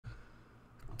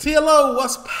TLO,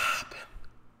 what's poppin'?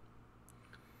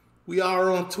 We are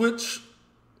on Twitch.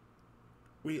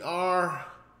 We are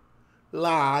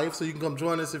live, so you can come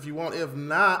join us if you want. If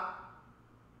not,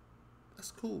 that's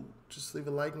cool. Just leave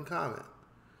a like and comment.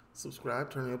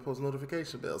 Subscribe, turn on your post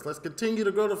notification bells. Let's continue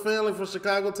to grow the family from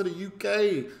Chicago to the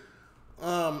UK.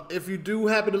 If you do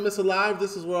happen to miss a live,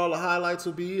 this is where all the highlights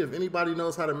will be. If anybody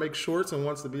knows how to make shorts and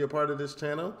wants to be a part of this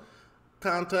channel,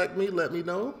 contact me, let me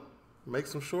know. Make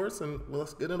some shorts and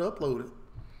let's get it uploaded.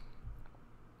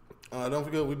 Don't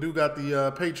forget, we do got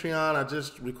the Patreon. I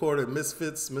just recorded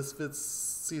Misfits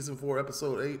Season 4,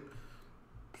 Episode 8.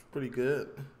 Pretty good.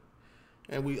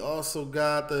 And we also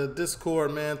got the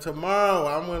Discord, man. Tomorrow,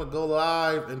 I'm going to go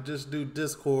live and just do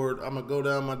Discord. I'm going to go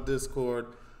down my Discord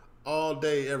all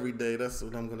day, every day. That's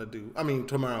what I'm going to do. I mean,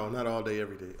 tomorrow, not all day,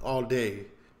 every day. All day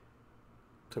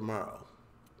tomorrow.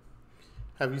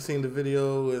 Have you seen the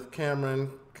video with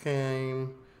Cameron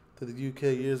came to the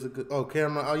UK years ago? Oh,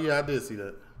 Cameron. Oh, yeah, I did see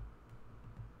that.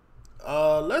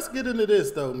 Let's get into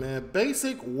this, though, man.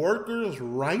 Basic workers'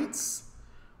 rights,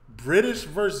 British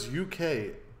versus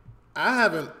UK. I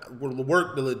haven't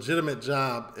worked a legitimate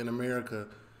job in America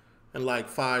in like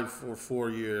 5 or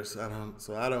 4 years. I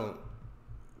don't.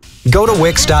 Go to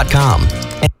Wix.com.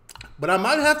 But I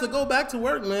might have to go back to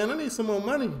work, man. I need some more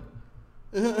money.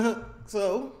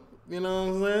 So, you know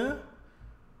what I'm saying?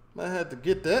 Might have to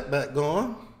get that back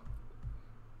going.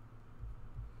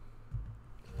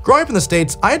 Growing up in the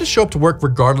States, I had to show up to work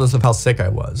regardless of how sick I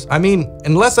was. I mean,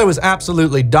 unless I was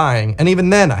absolutely dying, and even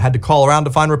then I had to call around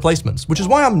to find replacements, which is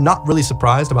why I'm not really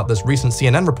surprised about this recent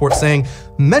CNN report saying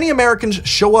many Americans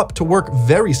show up to work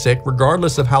very sick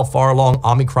regardless of how far along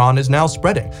Omicron is now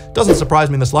spreading. Doesn't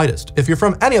surprise me in the slightest. If you're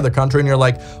from any other country and you're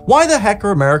like, why the heck are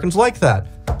Americans like that?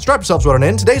 Strap yourselves right on in.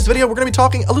 In today's video, we're going to be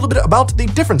talking a little bit about the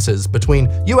differences between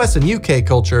US and UK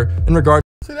culture in regard.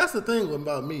 See, that's the thing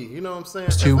about me. You know what I'm saying?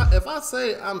 If I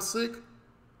say I'm sick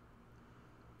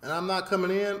and I'm not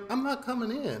coming in, I'm not coming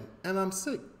in. And I'm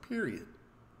sick, period.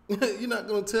 You're not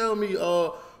going to tell me,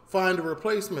 find a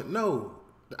replacement. No,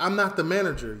 I'm not the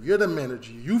manager. You're the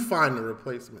manager. You find the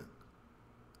replacement.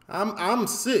 I'm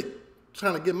sick,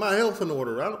 trying to get my health in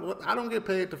order. I don't get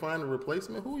paid to find a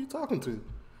replacement. Who are you talking to?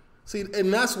 See,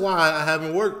 and that's why I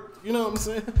haven't worked, you know what I'm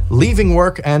saying? Leaving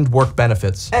work and work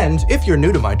benefits. And if you're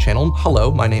new to my channel,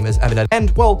 hello, my name is Evan,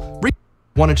 and well,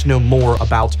 wanted to know more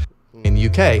about in the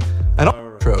UK.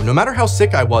 And no matter how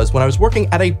sick I was, when I was working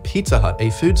at a Pizza Hut, a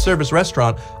food service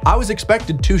restaurant, I was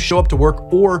expected to show up to work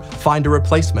or find a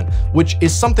replacement, which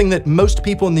is something that most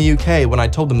people in the UK, when I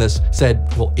told them this,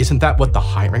 said, well, isn't that what the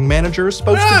hiring manager is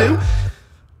supposed to do?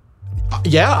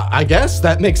 Yeah, I guess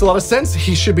that makes a lot of sense.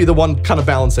 He should be the one kind of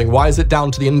balancing. Why is it down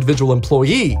to the individual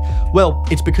employee? Well,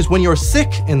 it's because when you're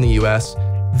sick in the US,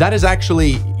 that is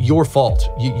actually your fault.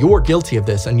 You're guilty of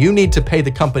this, and you need to pay the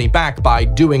company back by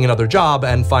doing another job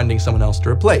and finding someone else to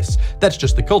replace. That's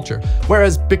just the culture.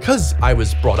 Whereas because I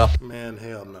was brought up, man,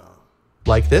 hell no,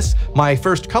 like this, my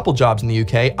first couple jobs in the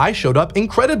UK, I showed up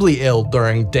incredibly ill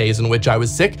during days in which I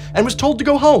was sick and was told to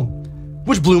go home,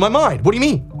 which blew my mind. What do you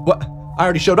mean? What? I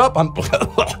already showed up, I'm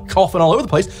coughing all over the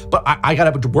place, but I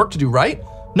got work to do, right?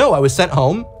 No, I was sent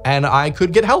home and I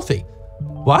could get healthy.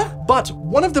 What? But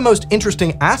one of the most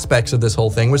interesting aspects of this whole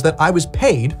thing was that I was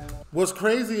paid. What's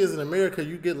crazy is in America,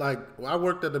 you get like, I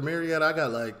worked at the Marriott, I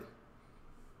got like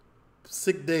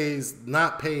sick days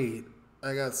not paid.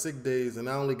 I got sick days and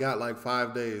I only got like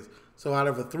 5 days. So out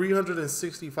of a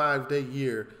 365-day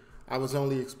year, I was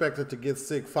only expected to get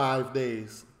sick 5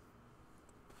 days.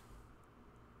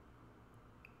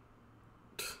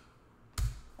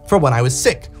 For when I was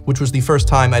sick, which was the first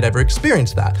time I'd ever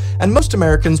experienced that. And most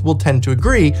Americans will tend to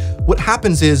agree, what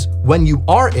happens is when you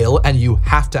are ill and you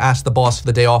have to ask the boss for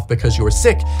the day off because you're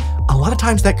sick, a lot of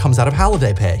times that comes out of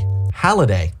holiday pay.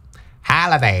 Holiday.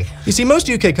 You see, most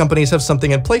UK companies have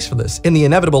something in place for this, in the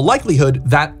inevitable likelihood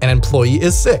that an employee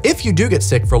is sick. If you do get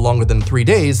sick for longer than 3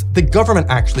 days, the government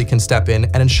actually can step in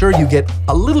and ensure you get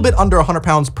a little bit under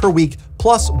 £100 per week,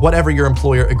 plus whatever your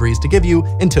employer agrees to give you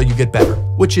until you get better,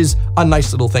 which is a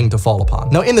nice little thing to fall upon.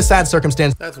 Now, in the sad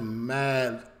circumstance— that's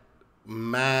mad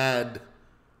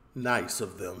nice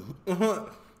of them.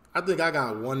 I think I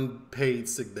got 1 paid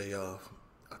sick day off.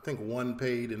 I think 1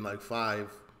 paid in like 5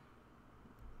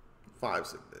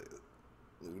 sick days.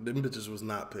 Them bitches was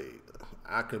not paid.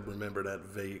 I could remember that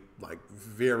very,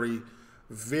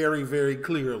 very, very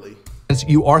clearly. Since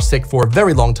you are sick for a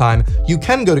very long time, you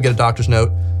can go to get a doctor's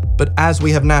note, but as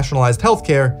we have nationalized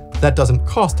healthcare, that doesn't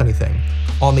cost anything.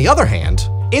 On the other hand,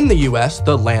 In the US,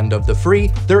 the land of the free,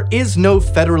 there is no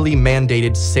federally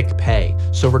mandated sick pay.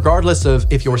 So regardless of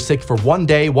if you're sick for 1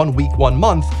 day, 1 week, 1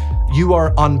 month, you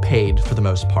are unpaid for the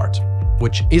most part,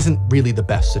 which isn't really the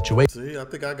best situation. See, I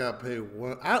think I got paid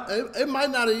one. It might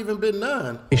not have even been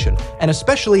none. And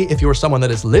especially if you're someone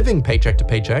that is living paycheck to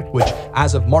paycheck, which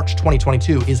as of March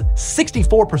 2022 is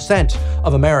 64%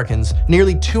 of Americans,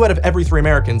 nearly 2 out of every 3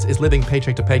 Americans is living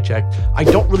paycheck to paycheck. I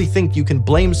don't really think you can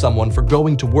blame someone for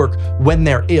going to work when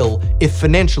they're ill if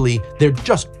financially they're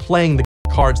just playing the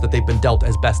cards that they've been dealt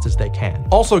as best as they can.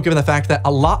 Also, given the fact that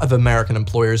a lot of American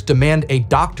employers demand a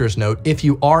doctor's note if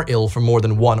you are ill for more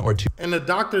than 1 or 2. And the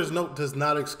doctor's note does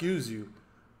not excuse you.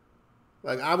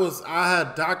 Like I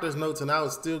had doctor's notes and I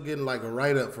was still getting like a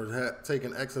write-up for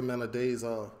taking X amount of days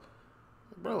off.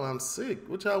 Bro, I'm sick.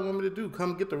 What y'all want me to do?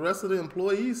 Come get the rest of the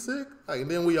employees sick? Like,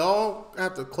 and then we all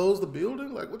have to close the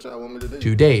building? Like, what y'all want me to do?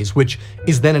 2 days, which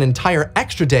is then an entire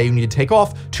extra day you need to take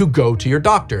off to go to your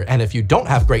doctor. And if you don't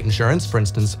have great insurance, for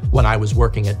instance, when I was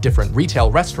working at different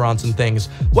retail restaurants and things,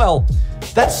 well,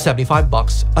 that's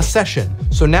 $75 a session.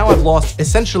 So now I've lost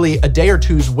essentially a day or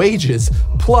two's wages,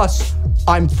 plus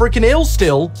I'm freaking ill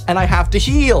still, and I have to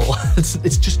heal.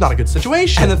 It's just not a good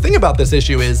situation. And the thing about this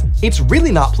issue is, it's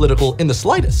really not political in the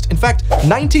slightest. In fact,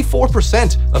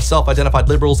 94% of self-identified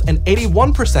liberals and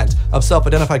 81% of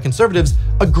self-identified conservatives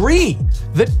agree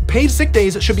that paid sick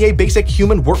days should be a basic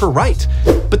human worker right.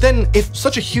 But then, if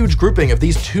such a huge grouping of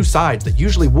these two sides that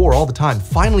usually war all the time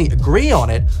finally agree on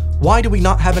it, why do we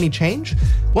not have any change?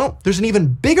 Well, there's an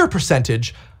even bigger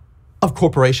percentage of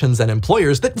corporations and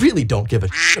employers that really don't give a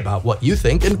shit about what you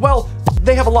think, and well,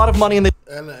 they have a lot of money and they—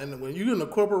 And when you're in the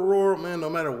corporate world, man, no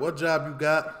matter what job you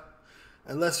got,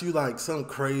 unless you like some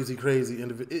crazy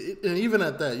individual, and even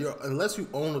at that, unless you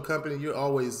own a company, you're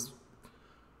always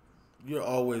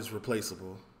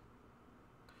replaceable.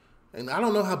 And I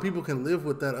don't know how people can live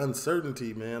with that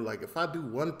uncertainty, man. Like, if I do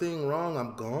one thing wrong,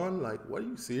 I'm gone. Like, what, are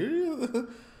you serious?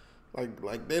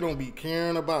 like they don't be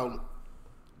caring about.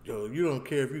 Yo, you don't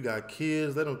care if you got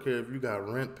kids. They don't care if you got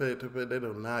rent paid to pay. They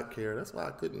do not care. That's why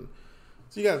I couldn't.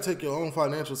 So you got to take your own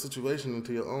financial situation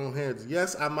into your own hands.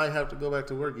 Yes, I might have to go back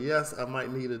to work. Yes, I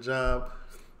might need a job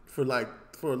for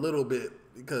a little bit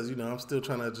because, you know, I'm still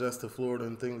trying to adjust to Florida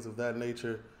and things of that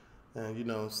nature. And, you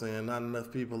know what I'm saying, not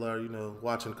enough people are, you know,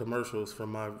 watching commercials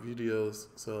from my videos.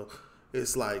 So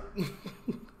it's like...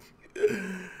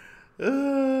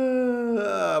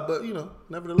 but, you know,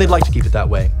 nevertheless. They'd like to keep it that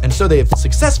way, and so they have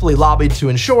successfully lobbied to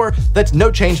ensure that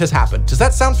no change has happened. Does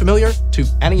that sound familiar to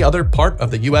any other part of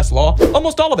the US law?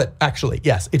 Almost all of it, actually.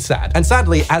 Yes, it's sad. And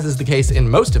sadly, as is the case in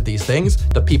most of these things,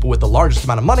 the people with the largest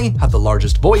amount of money have the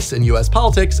largest voice in US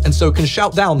politics, and so can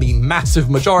shout down the massive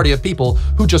majority of people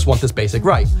who just want this basic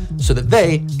right, so that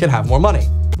they can have more money.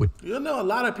 You know, a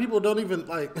lot of people don't even,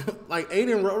 like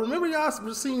Aiden Ross. Remember y'all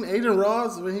seen Aiden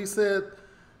Ross when he said,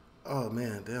 oh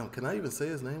man, damn, can I even say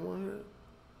his name on here?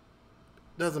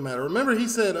 Doesn't matter. Remember he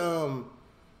said the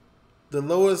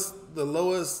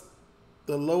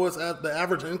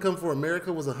average income for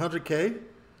America was $100K?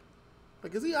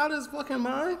 Like, is he out of his fucking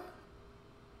mind?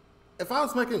 If I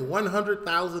was making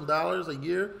 $100,000 a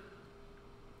year,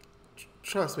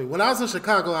 trust me, when I was in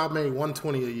Chicago, I made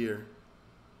 $120 a year.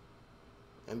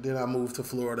 And then I moved to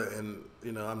Florida and,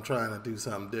 you know, I'm trying to do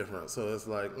something different. So it's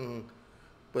like,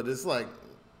 but it's like,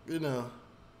 you know.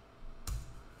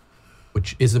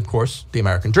 Which is, of course, the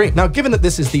American dream. Now, given that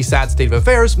this is the sad state of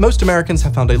affairs, most Americans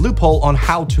have found a loophole on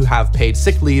how to have paid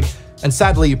sick leave. And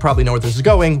sadly, you probably know where this is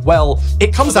going. Well,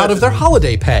 it comes out of their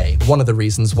holiday pay. One of the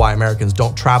reasons why Americans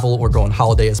don't travel or go on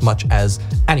holiday as much as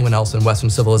anyone else in Western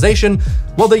civilization,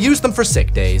 well, they use them for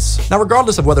sick days. Now,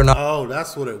 regardless of whether or not— Oh,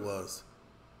 that's what it was.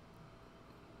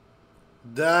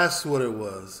 That's what it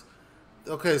was.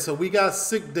 Okay, so we got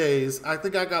sick days. I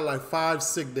think I got like 5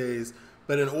 sick days,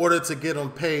 but in order to get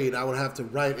them paid, I would have to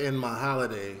write in my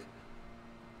holiday.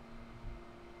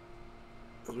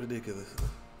 That's ridiculous.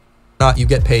 Not you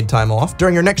get paid time off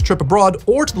during your next trip abroad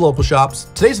or to the local shops.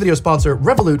 Today's video sponsor,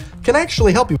 Revolut, can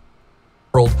actually help you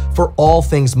world for all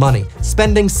things money,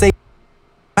 spending, saving,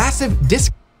 massive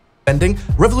discount spending.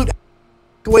 Revolut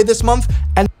away this month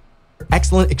and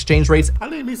excellent exchange rates. I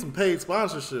need me some paid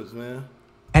sponsorships, man.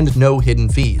 And no hidden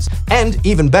fees. And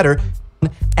even better,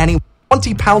 any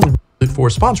 £20 for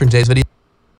sponsoring today's video.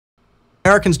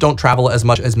 Americans don't travel as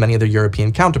much as many of their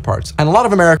European counterparts. And a lot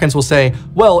of Americans will say,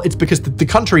 well, it's because the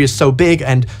country is so big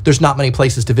and there's not many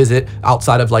places to visit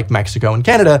outside of like Mexico and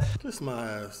Canada. Kiss my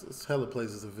ass. There's hella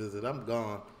places to visit. I'm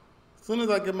gone. As soon as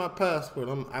I get my passport,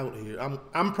 I'm out here.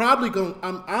 I'm probably going,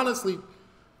 I'm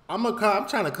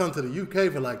trying to come to the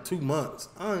UK for like 2 months.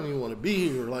 I don't even want to be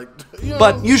here. Like, you know.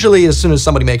 But usually as soon as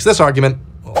somebody makes this argument,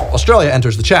 Australia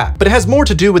enters the chat. But it has more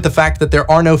to do with the fact that there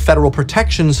are no federal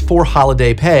protections for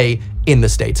holiday pay in the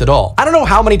States at all. I don't know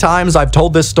how many times I've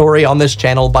told this story on this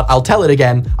channel, but I'll tell it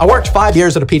again. I worked 5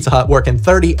 years at a Pizza Hut working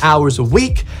 30 hours a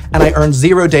week, and I earned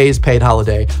 0 days paid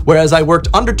holiday, whereas I worked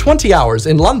under 20 hours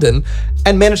in London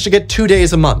and managed to get 2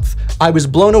 days a month. I was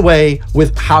blown away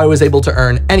with how I was able to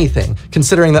earn anything,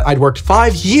 considering that I'd worked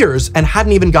 5 years and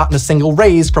hadn't even gotten a single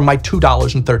raise from my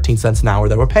 $2.13 an hour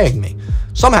they were paying me.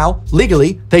 Somehow,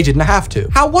 legally, they didn't have to.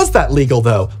 How was that legal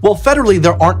though? Well, federally,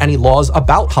 there aren't any laws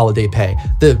about holiday pay.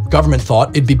 The government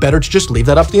thought it'd be better to just leave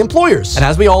that up to the employers. And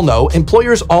as we all know,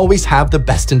 employers always have the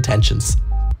best intentions.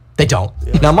 They don't.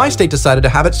 Now, my state decided to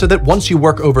have it so that once you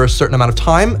work over a certain amount of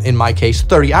time, in my case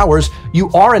 30 hours,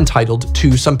 you are entitled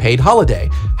to some paid holiday.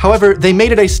 However, they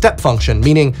made it a step function,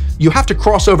 meaning you have to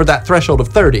cross over that threshold of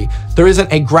 30. There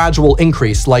isn't a gradual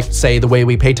increase like, say, the way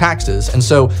we pay taxes. And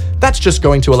so that's just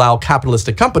going to allow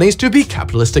capitalistic companies to be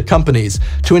capitalistic companies,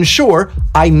 to ensure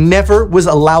I never was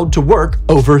allowed to work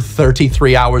over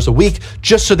 33 hours a week,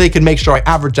 just so they could make sure I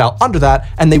averaged out under that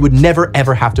and they would never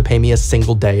ever have to pay me a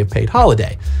single day of paid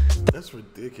holiday. That's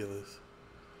ridiculous.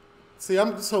 See,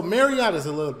 so Marriott is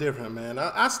a little different, man.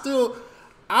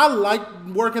 I like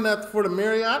working for the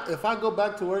Marriott. If I go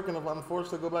back to work and if I'm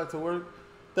forced to go back to work,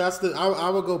 I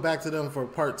will go back to them for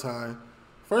part-time.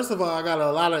 First of all, I got a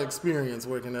lot of experience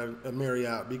working at a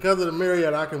Marriott. Because of the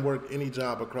Marriott, I can work any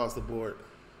job across the board.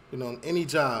 You know, any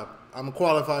job. I'm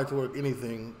qualified to work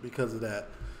anything because of that.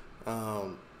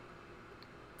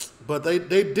 But they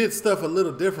did stuff a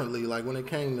little differently, like when it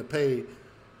came to pay.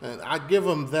 And I give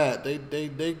them that. They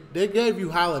gave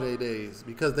you holiday days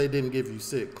because they didn't give you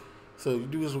sick. So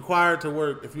you was required to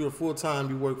work. If you were full-time,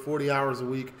 you work 40 hours a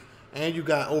week. And you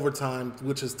got overtime,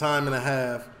 which is time and a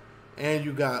half. And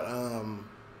you got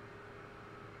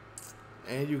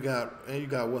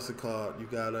what's it called?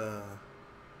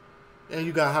 And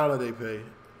you got holiday pay.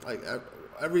 Like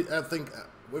I think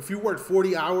if you work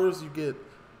 40 hours, you get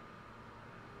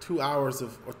 2 hours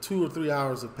of, or 2 or 3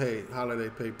 hours of pay, holiday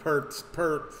pay per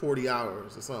 40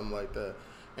 hours or something like that.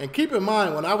 And keep in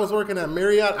mind, when I was working at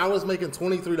Marriott, I was making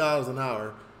 $23 an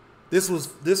hour. This was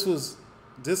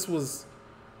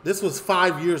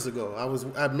 5 years ago. I was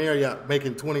at Marriott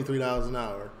making $23 an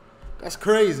hour. That's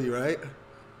crazy, right?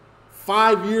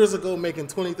 5 years ago, making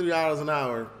 $23 an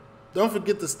hour. Don't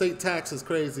forget the state tax is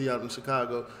crazy out in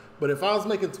Chicago. But if I was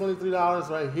making $23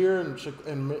 right here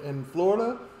in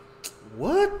Florida,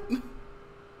 what?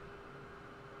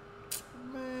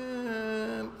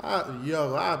 Man,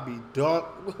 I'd be dark.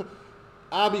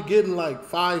 I'd be getting like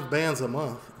 5 bands a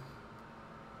month.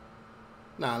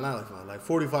 Nah, not like 5, like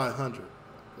 4,500.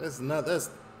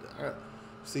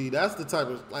 See, that's the type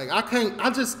of, like,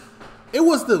 it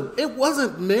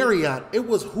wasn't Marriott. It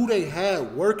was who they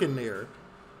had working there.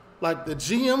 Like the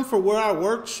GM for where I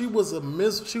worked, she was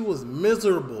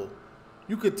miserable.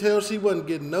 You could tell she wasn't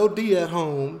getting no D at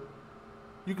home.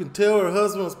 You can tell her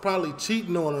husband was probably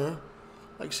cheating on her.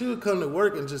 Like, she would come to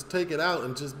work and just take it out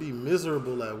and just be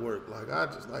miserable at work. Like, I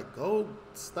just, like, go,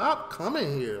 stop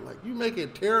coming here. Like, you make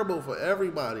it terrible for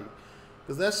everybody.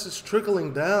 Because that's just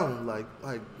trickling down. Like,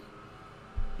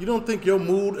 you don't think your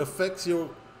mood affects the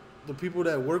people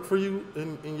that work for you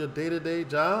in your day-to-day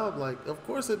job? Like, of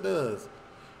course it does.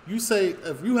 You say,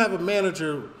 if you have a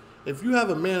manager, you're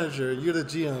the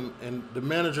GM, and the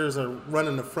managers are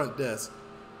running the front desk,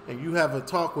 and you have a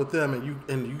talk with them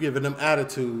and you giving them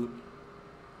attitude,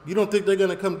 you don't think they're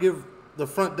gonna come give the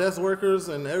front desk workers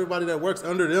and everybody that works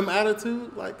under them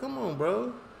attitude? Like, come on,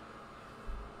 bro.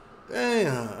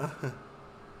 Damn.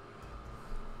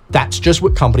 That's just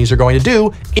what companies are going to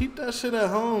do. Keep that shit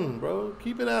at home, bro.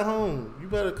 Keep it at home. You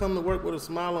better come to work with a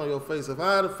smile on your face. If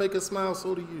I had to fake a smile,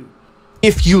 so do you.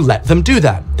 If you let them do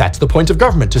that. That's the point of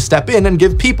government, to step in and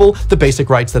give people the basic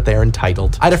rights that they're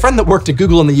entitled. I had a friend that worked at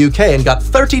Google in the UK and got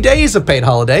 30 days of paid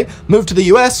holiday, moved to the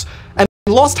US, and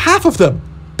lost half of them.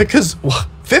 Because, well,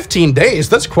 15 days,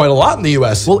 that's quite a lot in the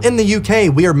US. Well, in the UK,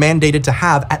 we are mandated to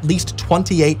have at least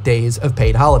 28 days of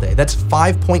paid holiday. That's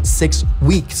 5.6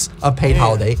 weeks of paid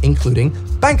holiday, including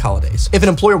bank holidays. If an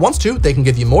employer wants to, they can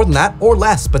give you more than that or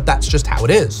less, but that's just how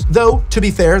it is. Though, to be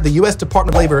fair, the US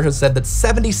Department of Labor has said that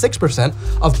 76%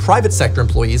 of private sector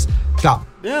employees got...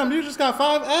 Damn, you just got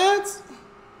 5 ads?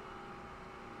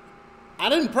 I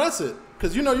didn't press it,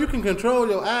 because you know you can control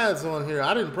your ads on here.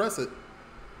 I didn't press it.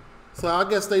 So I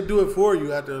guess they do it for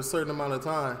you after a certain amount of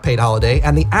time. Paid holiday,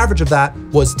 and the average of that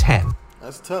was 10.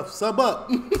 That's tough. Sub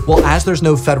up. Well, as there's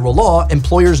no federal law,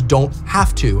 employers don't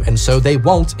have to, and so they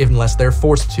won't unless they're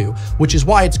forced to, which is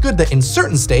why it's good that in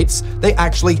certain states, they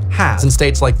actually have. In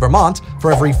states like Vermont,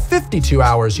 for every 52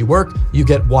 hours you work, you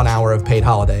get 1 hour of paid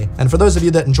holiday. And for those of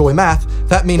you that enjoy math,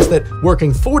 that means that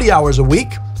working 40 hours a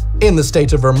week in the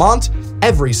state of Vermont,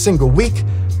 every single week,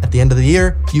 at the end of the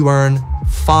year, you earn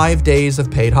 5 days of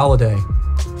paid holiday.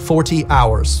 40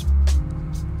 hours.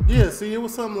 Yeah, see, it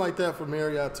was something like that for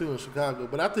Marriott too in Chicago,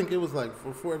 but I think it was like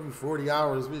for every 40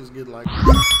 hours we just get like,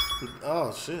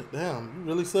 oh shit, damn,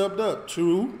 you really subbed up.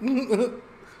 True.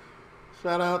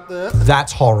 Shout out there.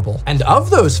 That's horrible. And of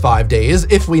those 5 days,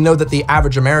 if we know that the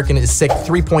average American is sick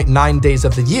 3.9 days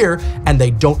of the year and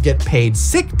they don't get paid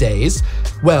sick days,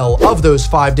 well, of those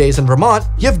 5 days in Vermont,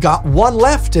 you've got 1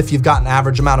 left if you've got an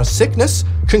average amount of sickness.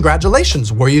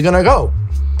 Congratulations, where are you gonna go?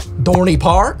 Dorney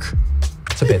Park?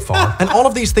 It's a bit far. And all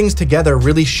of these things together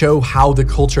really show how the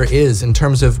culture is in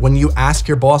terms of when you ask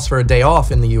your boss for a day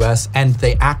off in the US and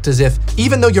they act as if,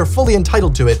 even though you're fully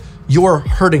entitled to it, you're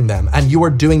hurting them and you are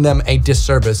doing them a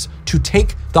disservice to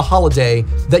take the holiday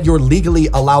that you're legally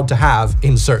allowed to have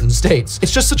in certain states.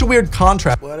 It's just such a weird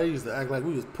contrast. Well, they used to act like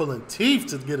we was pulling teeth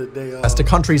to get a day off. As to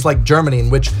countries like Germany, in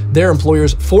which their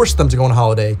employers force them to go on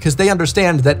holiday because they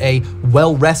understand that a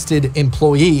well-rested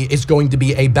employee is going to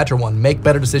be a better one, make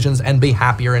better decisions, and be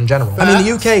happier in general. I mean,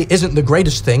 the UK isn't the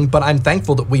greatest thing, but I'm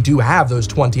thankful that we do have those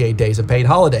 28 days of paid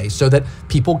holiday so that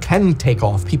people can take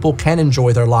off, people can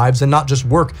enjoy their lives and not just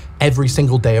work every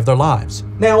single day of their lives.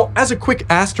 Now, as a quick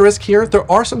asterisk here, there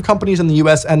are some companies in the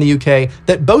US and the UK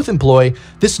that both employ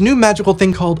this new magical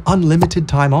thing called unlimited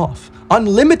time off.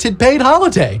 Unlimited paid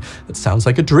holiday. That sounds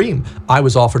like a dream. I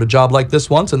was offered a job like this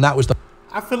once and that was the...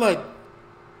 I feel like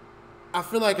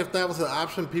if that was an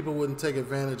option, people wouldn't take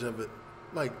advantage of it.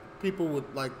 Like, people would,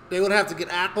 like, they would have to get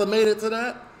acclimated to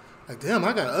that. Like, damn,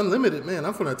 I got unlimited, man.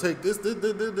 I'm gonna take this.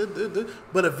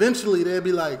 But eventually they'd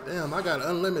be like, damn, I got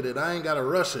unlimited. I ain't gotta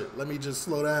rush it. Let me just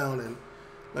slow down and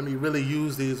let me really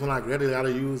use these when I really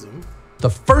gotta use them. The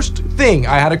first thing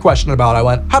I had a question about, I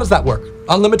went, how does that work?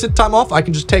 Unlimited time off? I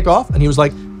can just take off? And he was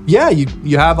like, yeah,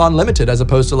 you have unlimited as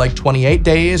opposed to like 28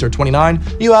 days or 29.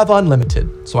 You have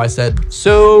unlimited. So I said,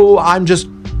 so I'm just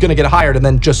gonna get hired and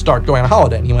then just start going on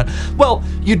holiday. And he went, well,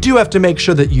 you do have to make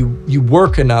sure that you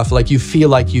work enough, like you feel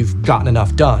like you've gotten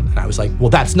enough done. And I was like, well,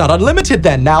 that's not unlimited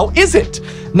then, now is it?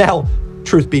 Now,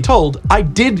 truth be told, I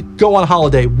did go on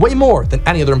holiday way more than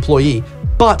any other employee,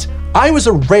 but I was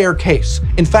a rare case.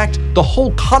 In fact, the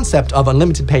whole concept of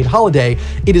unlimited paid holiday,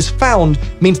 it is found,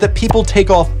 means that people take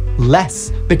off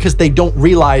less because they don't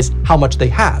realize how much they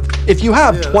have. If you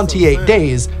have 28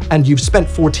 days and you've spent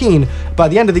 14, by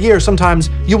the end of the year, sometimes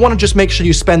you want to just make sure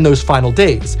you spend those final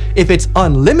days. If it's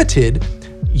unlimited,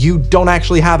 you don't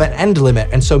actually have an end limit,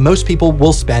 and so most people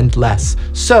will spend less.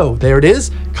 So there it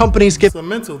is. Companies It's a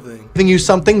mental thing. giving you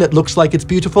something that looks like it's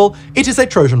beautiful. It is a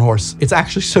Trojan horse. It's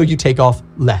actually so you take off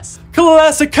less.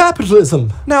 Classic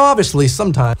capitalism. Now, obviously,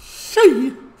 sometimes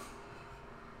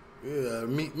Yeah,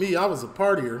 me, I was a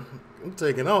partier. I'm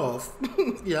taking off.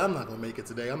 Yeah, I'm not gonna make it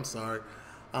today. I'm sorry.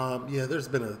 Yeah, there's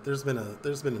been an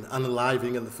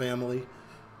unaliving in the family.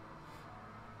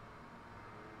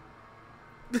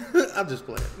 I'm just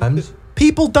playing.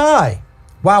 people die.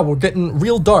 Wow, we're getting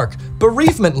real dark.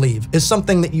 Bereavement leave is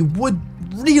something that you would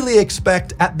really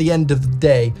expect at the end of the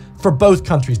day for both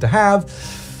countries to have,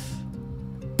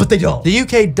 but they don't. The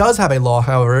UK does have a law,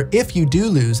 however, if you do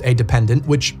lose a dependent,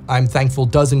 which I'm thankful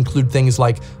does include things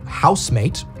like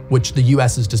housemate, which the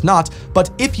US's does not,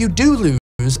 but if you do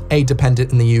lose a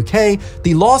dependent in the UK,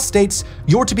 the law states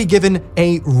you're to be given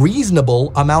a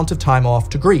reasonable amount of time off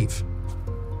to grieve.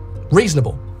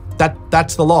 Reasonable.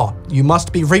 That's the law. You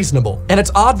must be reasonable. And it's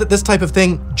odd that this type of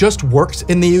thing just works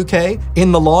in the UK.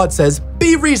 In the law, it says,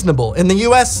 be reasonable. In the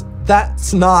US,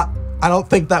 that's not, I don't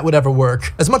think that would ever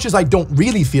work. As much as I don't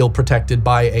really feel protected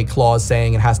by a clause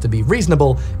saying it has to be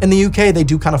reasonable, in the UK, they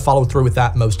do kind of follow through with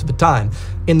that most of the time.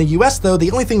 In the US, though, the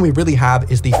only thing we really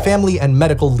have is the Family and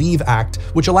Medical Leave Act,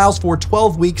 which allows for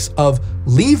 12 weeks of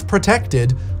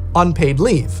leave-protected unpaid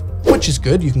leave, which is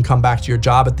good. You can come back to your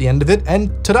job at the end of it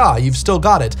and ta-da, you've still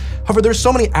got it. However, there's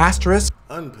so many asterisks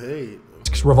Unpaid.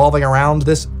 revolving around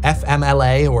this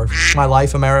FMLA or My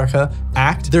Life America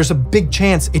Act. There's a big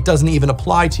chance it doesn't even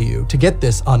apply to you to get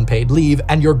this unpaid leave,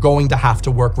 and you're going to have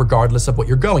to work regardless of what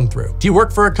you're going through. Do you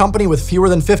work for a company with fewer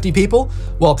than 50 people?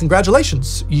 Well,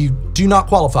 congratulations, you do not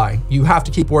qualify. You have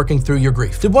to keep working through your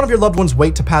grief. Did one of your loved ones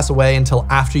wait to pass away until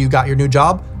after you got your new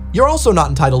job? You're also not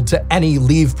entitled to any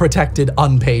leave-protected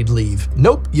unpaid leave.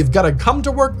 Nope, you've got to come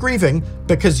to work grieving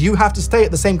because you have to stay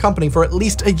at the same company for at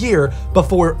least a year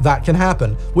before that can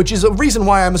happen, which is a reason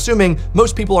why I'm assuming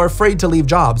most people are afraid to leave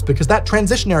jobs, because that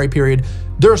transitionary period,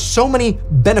 there are so many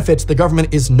benefits the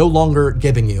government is no longer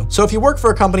giving you. So if you work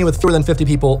for a company with fewer than 50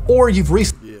 people, or you've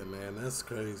recently... Yeah, man, that's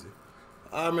crazy.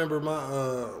 I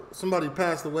remember somebody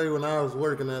passed away when I was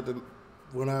working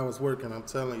I'm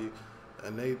telling you.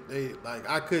 And they like,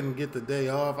 I couldn't get the day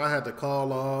off. I had to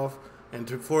call off, and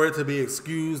for it to be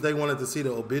excused, they wanted to see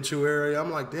the obituary.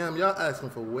 I'm like, damn, y'all asking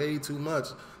for way too much.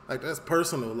 Like, that's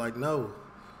personal. Like, no,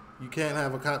 you can't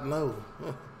have a cop. No,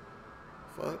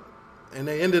 fuck. And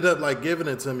they ended up like giving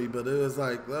it to me, but it was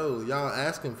like, oh, y'all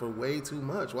asking for way too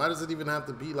much. Why does it even have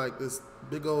to be like this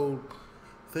big old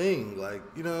thing? Like,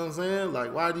 you know what I'm saying?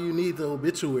 Like, why do you need the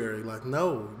obituary? Like,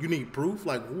 no, you need proof.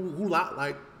 Like,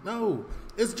 like, no.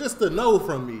 It's just a no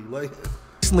from me. Like,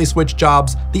 recently switched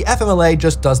jobs, the FMLA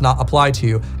just does not apply to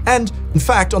you. And in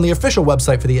fact, on the official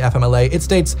website for the FMLA, it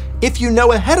states, if you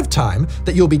know ahead of time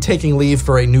that you'll be taking leave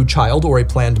for a new child or a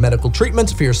planned medical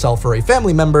treatment for yourself or a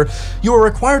family member, you are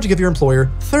required to give your employer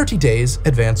 30 days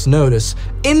advance notice.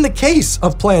 In the case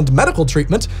of planned medical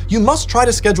treatment, you must try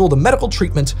to schedule the medical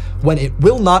treatment when it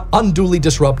will not unduly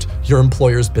disrupt your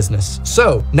employer's business.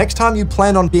 So, next time you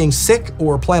plan on being sick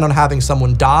or plan on having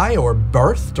someone die or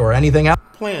birthed or anything else,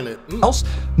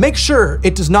 make sure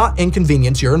it does not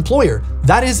inconvenience your employer.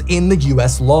 That is in the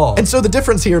US law. And so the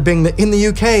difference here being that in the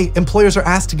UK, employers are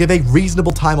asked to give a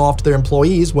reasonable time off to their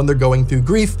employees when they're going through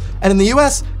grief. And in the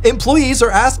US, employees are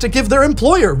asked to give their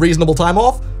employer reasonable time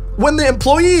off when the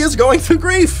employee is going through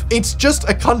grief. It's just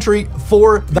a country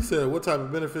for... You said, what type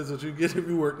of benefits would you get if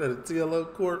you worked at a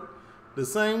TLO court? The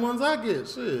same ones I get,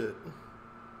 shit.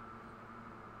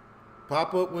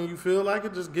 Pop up when you feel like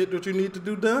it, just get what you need to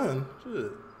do done.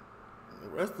 Shit. The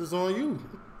rest is on you.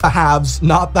 The haves,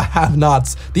 not the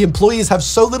have-nots. The employees have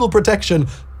so little protection,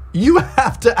 you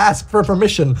have to ask for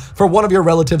permission for one of your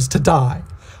relatives to die.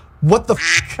 What the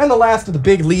f? And the last of the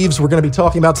big leaves we're gonna be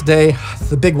talking about today,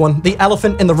 the big one, the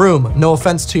elephant in the room. No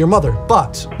offense to your mother,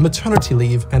 but maternity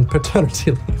leave and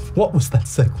paternity leave. What was that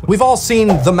segue? We've all seen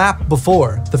the map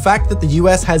before. The fact that the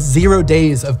US has 0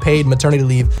 days of paid maternity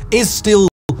leave is still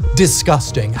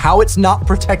disgusting. How it's not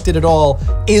protected at all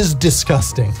is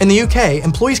disgusting. In the UK,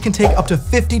 employees can take up to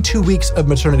 52 weeks of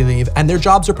maternity leave, and their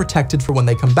jobs are protected for when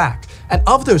they come back. And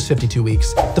of those 52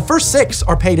 weeks, the first 6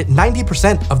 are paid at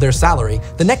 90% of their salary.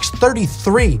 The next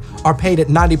 33 are paid at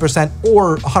 90%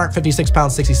 or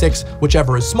 £156.66,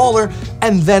 whichever is smaller,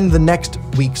 and then the next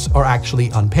weeks are actually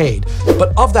unpaid.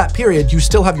 But of that period, you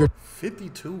still have your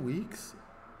 52 weeks?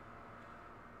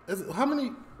 How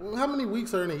many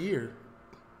weeks are in a year?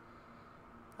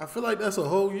 I feel like that's a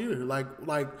whole year. Like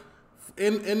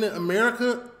in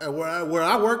America, where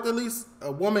I worked, at least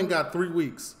a woman got 3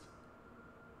 weeks.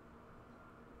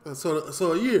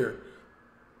 So a year.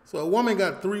 So a woman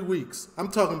got 3 weeks. I'm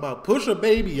talking about push a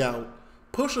baby out,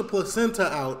 push a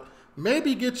placenta out,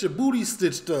 maybe get your booty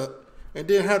stitched up, and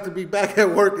then have to be back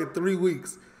at work in 3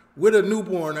 weeks with a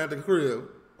newborn at the crib.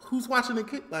 Who's watching the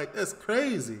kid? Like, that's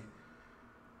crazy.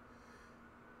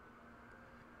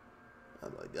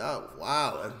 I'm like, oh,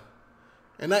 wow.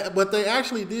 But they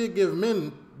actually did give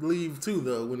men leave too,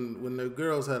 though, when the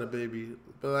girls had a baby.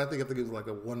 But I think it was like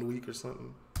a 1 week or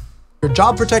something. Your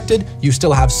job protected, you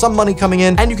still have some money coming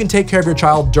in, and you can take care of your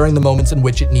child during the moments in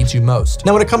which it needs you most.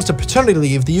 Now, when it comes to paternity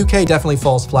leave, the UK definitely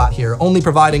falls flat here, only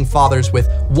providing fathers with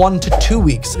 1 to 2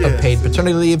 weeks of paid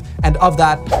paternity leave, and of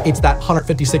that, it's that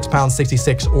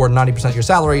 £156.66 or 90% of your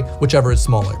salary, whichever is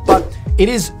smaller. But it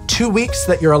is 2 weeks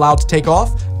that you're allowed to take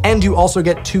off, and you also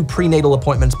get 2 prenatal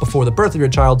appointments before the birth of your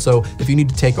child, so if you need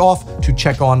to take off to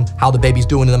check on how the baby's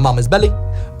doing in the mama's belly,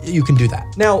 you can do that.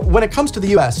 Now, when it comes to the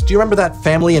US, do you remember that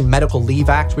Family and Medical Leave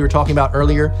Act we were talking about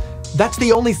earlier? That's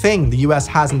the only thing the US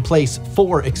has in place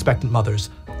for expectant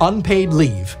mothers. Unpaid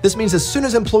leave. This means as soon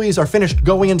as employees are finished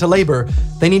going into labor,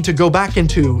 they need to go back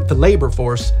into the labor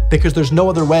force because there's no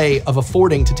other way of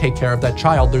affording to take care of that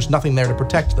child. There's nothing there to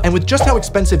protect them. And with just how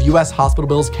expensive US hospital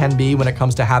bills can be when it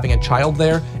comes to having a child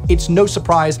there, it's no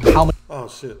surprise how much— Oh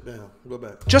shit, damn, go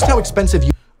back. Just how expensive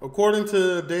you— According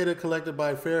to data collected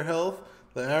by Fair Health,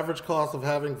 the average cost of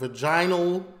having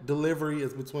vaginal delivery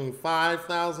is between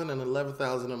 $5,000 and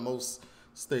 $11,000 in most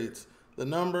states. The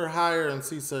number higher in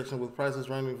C-section, with prices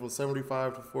ranging from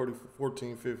 $75 to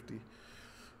 $14.50.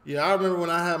 Yeah, I remember when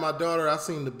I had my daughter, I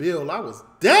seen the bill. I was,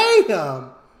 damn,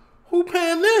 who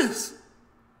paying this?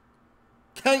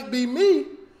 Can't be me.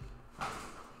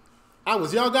 I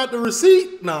was, y'all got the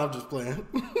receipt? No, I'm just playing.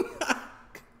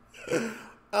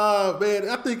 Man,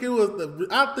 I think it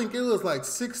was like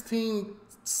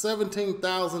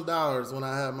 $17,000 when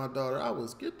I had my daughter. I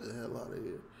was, get the hell out of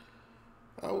here.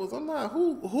 I'm not,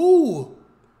 who?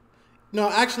 No,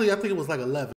 actually, I think it was like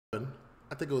 11.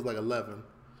 I think it was like 11.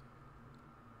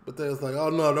 But they was like, oh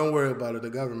no, don't worry about it. The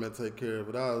government take care of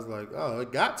it. I was like, oh,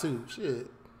 it got to, shit.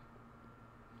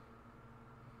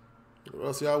 Or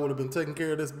else y'all would have been taking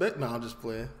care of this bet. No, I'm just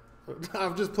playing.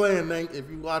 I'm just playing, Nank, if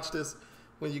you watch this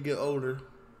when you get older.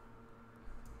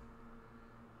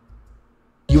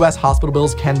 US hospital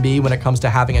bills can be when it comes to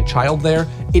having a child there,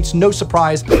 it's no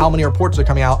surprise how many reports are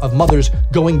coming out of mothers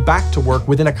going back to work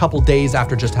within a couple days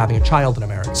after just having a child in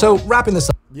America. So wrapping this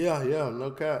up. Yeah,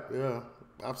 no cap, yeah.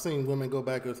 I've seen women go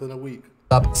back within a week.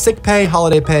 Sick pay,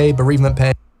 holiday pay, bereavement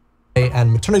pay,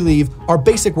 and maternity leave are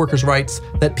basic workers' rights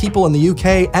that people in the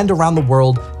UK and around the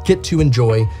world get to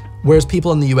enjoy, whereas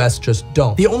people in the US just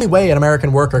don't. The only way an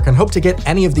American worker can hope to get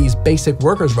any of these basic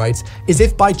workers' rights is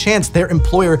if by chance their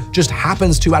employer just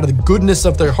happens to, out of the goodness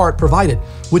of their heart, provide it,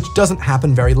 which doesn't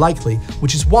happen very likely,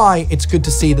 which is why it's good to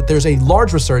see that there's a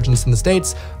large resurgence in the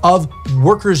States of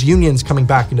workers' unions coming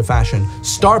back into fashion.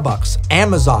 Starbucks,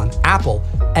 Amazon, Apple,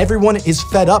 everyone is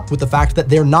fed up with the fact that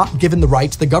they're not given the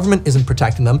rights, the government isn't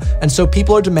protecting them, and so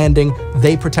people are demanding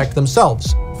they protect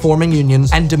themselves, forming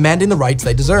unions and demanding the rights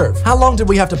they deserve. How long did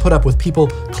we have to put up with people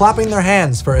clapping their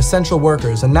hands for essential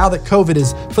workers? And now that COVID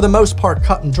is, for the most part,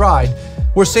 cut and dried,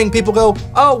 we're seeing people go,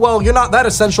 oh, well, you're not that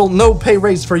essential, no pay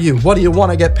raise for you. What do you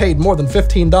want to get paid more than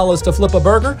 $15 to flip a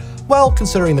burger? Well,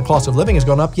 considering the cost of living has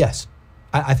gone up, yes.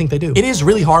 I think they do. It is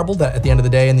really horrible that at the end of the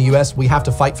day in the US, we have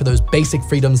to fight for those basic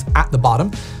freedoms at the bottom,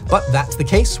 but that's the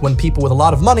case when people with a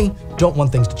lot of money don't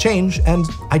want things to change, and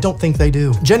I don't think they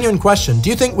do. Genuine question, do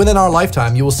you think within our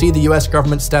lifetime you will see the US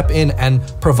government step in and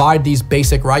provide these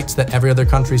basic rights that every other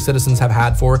country's citizens have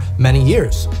had for many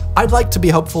years? I'd like to be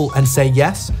hopeful and say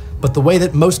yes, but the way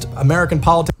that most American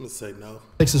politics say no.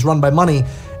 is run by money,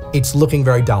 it's looking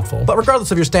very doubtful. But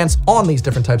regardless of your stance on these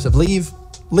different types of leave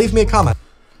me a comment.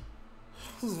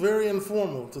 It was very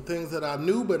informal to things that I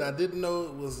knew, but I didn't know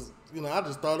it was, I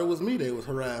just thought it was me they was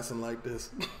harassing like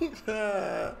this.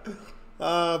 Man,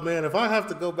 if I have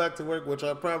to go back to work, which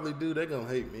I probably do, they're going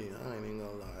to hate me. I ain't even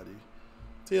going to lie to you.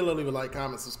 TLO, leave a like,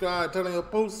 comment, subscribe, turn on your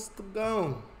posts,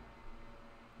 gone.